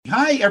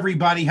Hi,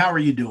 everybody. How are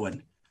you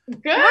doing?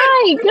 Good.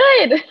 Hi,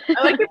 good.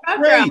 I like your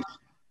background. Great.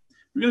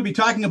 We're going to be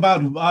talking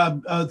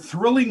about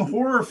thrilling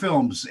horror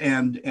films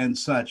and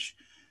such.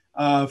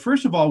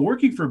 First of all,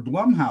 working for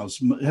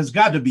Blumhouse has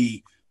got to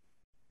be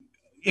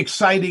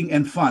exciting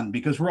and fun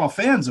because we're all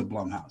fans of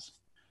Blumhouse.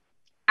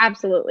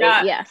 Absolutely,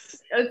 Yeah.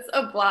 yes. It's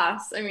a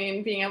blast. I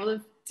mean, being able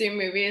to do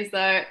movies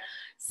that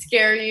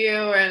scare you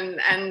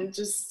and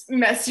just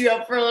mess you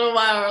up for a little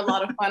while are a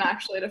lot of fun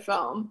actually to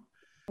film.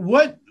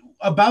 What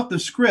about the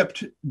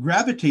script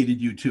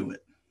gravitated you to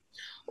it?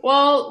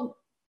 Well,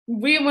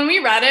 when we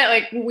read it,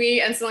 like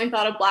we instantly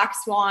thought of Black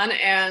Swan,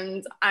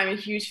 and I'm a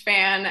huge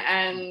fan,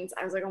 and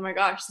I was like, oh my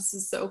gosh, this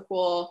is so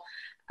cool.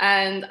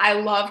 And I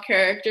love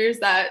characters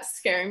that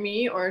scare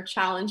me or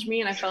challenge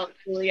me, and I felt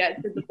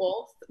Juliet did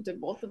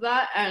both of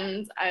that,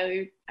 and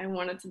I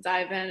wanted to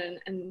dive in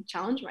and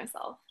challenge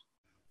myself.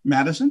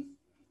 Madison?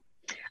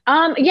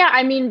 Yeah,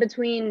 I mean,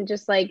 between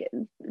just like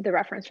the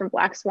reference from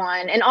Black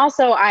Swan, and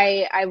also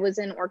I was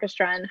in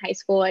orchestra in high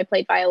school. I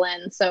played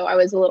violin, so I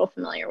was a little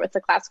familiar with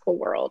the classical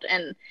world.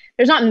 And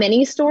there's not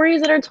many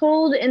stories that are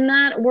told in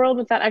that world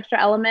with that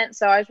extra element.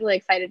 So I was really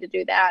excited to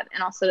do that.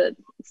 And also the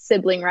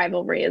sibling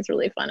rivalry is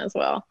really fun as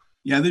well.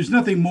 Yeah, there's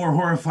nothing more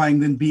horrifying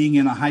than being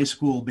in a high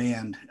school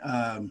band.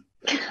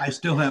 I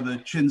still have a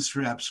chin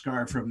strap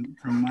scar from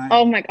my...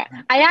 Oh my God.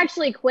 I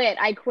actually quit.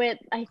 I quit,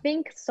 I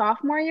think,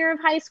 sophomore year of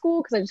high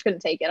school because I just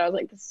couldn't take it. I was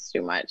like, this is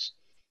too much.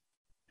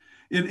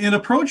 In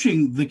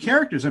approaching the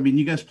characters, I mean,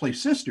 you guys play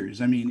sisters.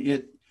 I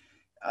mean,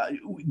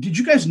 did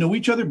you guys know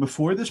each other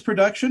before this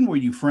production? Were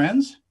you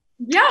friends?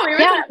 Yeah, we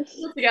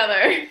were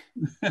together.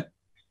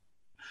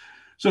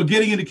 So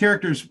getting into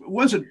characters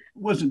wasn't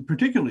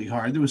particularly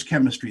hard. There was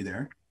chemistry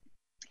there.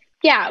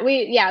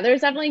 Yeah,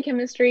 there's definitely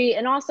chemistry,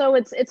 and also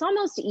it's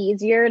almost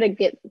easier to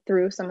get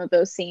through some of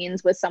those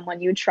scenes with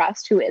someone you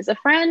trust who is a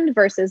friend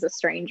versus a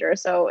stranger.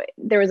 So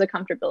there was a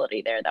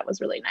comfortability there that was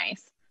really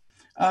nice.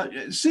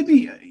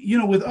 Sydney,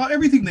 with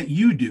everything that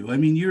you do, I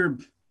mean, you're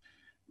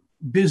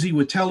busy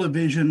with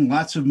television,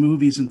 lots of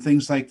movies and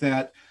things like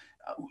that.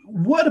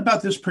 What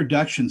about this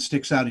production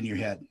sticks out in your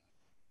head?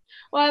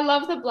 Well, I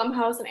love that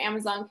Blumhouse and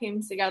Amazon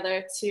came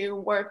together to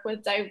work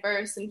with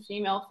diverse and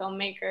female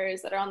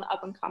filmmakers that are on the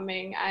up and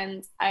coming.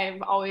 And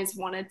I've always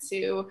wanted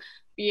to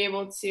be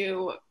able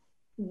to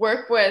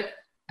work with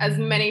as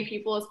many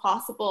people as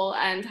possible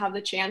and have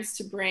the chance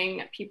to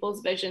bring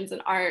people's visions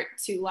and art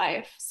to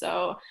life.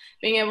 So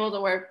being able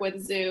to work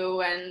with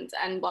Zoo and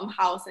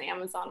Blumhouse and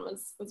Amazon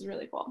was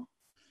really cool.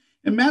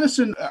 And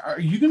Madison, are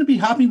you going to be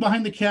hopping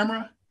behind the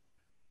camera?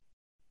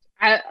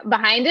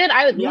 Behind it,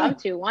 I would love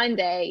to one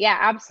day. Yeah,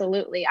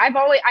 absolutely.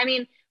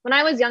 When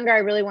I was younger, I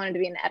really wanted to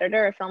be an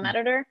editor, a film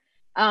editor.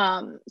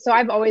 So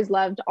I've always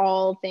loved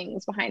all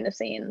things behind the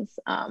scenes.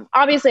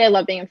 Obviously, I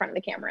love being in front of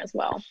the camera as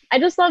well. I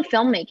just love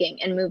filmmaking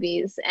and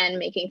movies and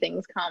making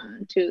things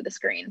come to the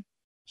screen.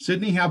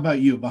 Sydney, how about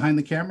you? Behind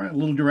the camera, a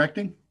little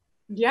directing?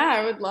 Yeah,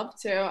 I would love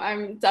to.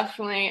 I'm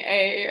definitely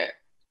a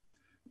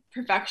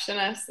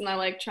perfectionist and I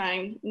like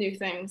trying new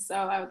things. So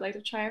I would like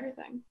to try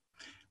everything.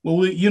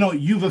 Well,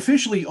 you've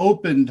officially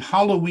opened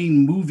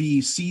Halloween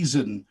movie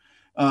season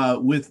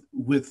with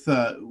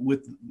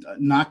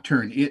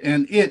Nocturne,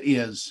 and it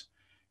is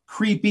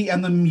creepy.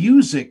 And the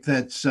music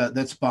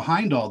that's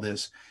behind all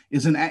this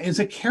is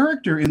a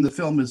character in the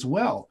film as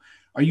well.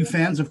 Are you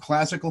fans of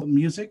classical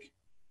music?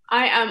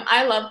 I am.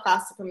 I love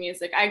classical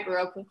music. I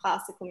grew up with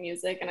classical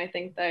music, and I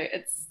think that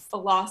it's a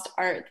lost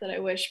art that I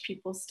wish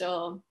people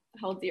still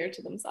held dear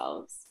to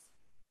themselves.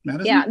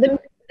 Madison? Yeah,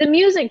 the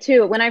music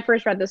too. When I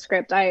first read the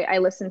script, I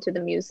listened to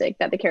the music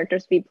that the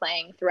characters be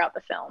playing throughout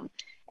the film,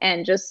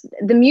 and just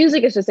the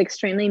music is just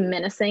extremely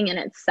menacing in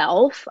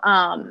itself.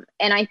 And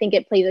I think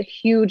it plays a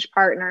huge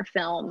part in our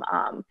film.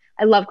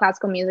 I love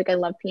classical music. I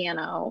love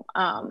piano.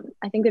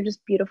 I think they're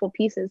just beautiful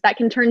pieces that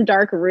can turn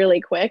dark really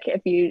quick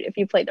if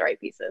you play the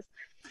right pieces.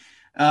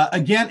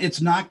 Again,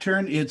 it's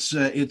Nocturne. It's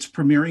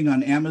premiering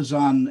on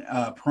Amazon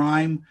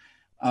Prime.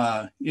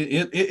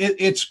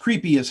 It's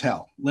creepy as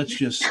hell. Let's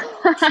just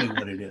say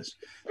what it is.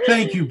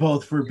 Thank you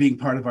both for being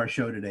part of our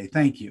show today.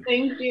 Thank you.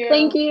 Thank you.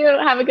 Thank you.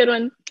 Have a good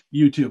one.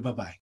 You too.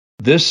 Bye-bye.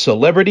 This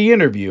celebrity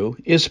interview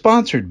is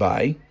sponsored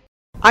by...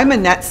 I'm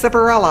Annette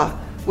Civarella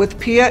with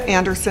Pia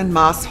Anderson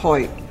Moss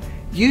Hoyt,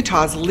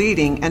 Utah's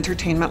leading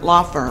entertainment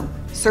law firm,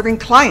 serving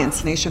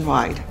clients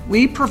nationwide.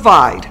 We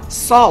provide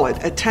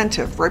solid,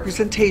 attentive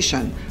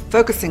representation,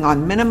 focusing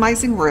on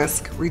minimizing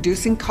risk,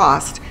 reducing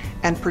cost,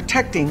 and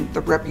protecting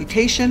the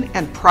reputation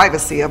and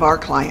privacy of our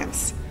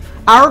clients.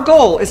 Our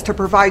goal is to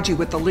provide you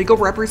with the legal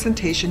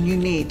representation you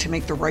need to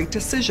make the right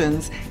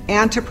decisions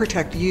and to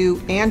protect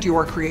you and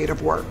your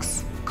creative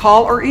works.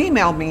 Call or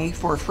email me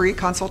for a free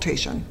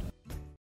consultation.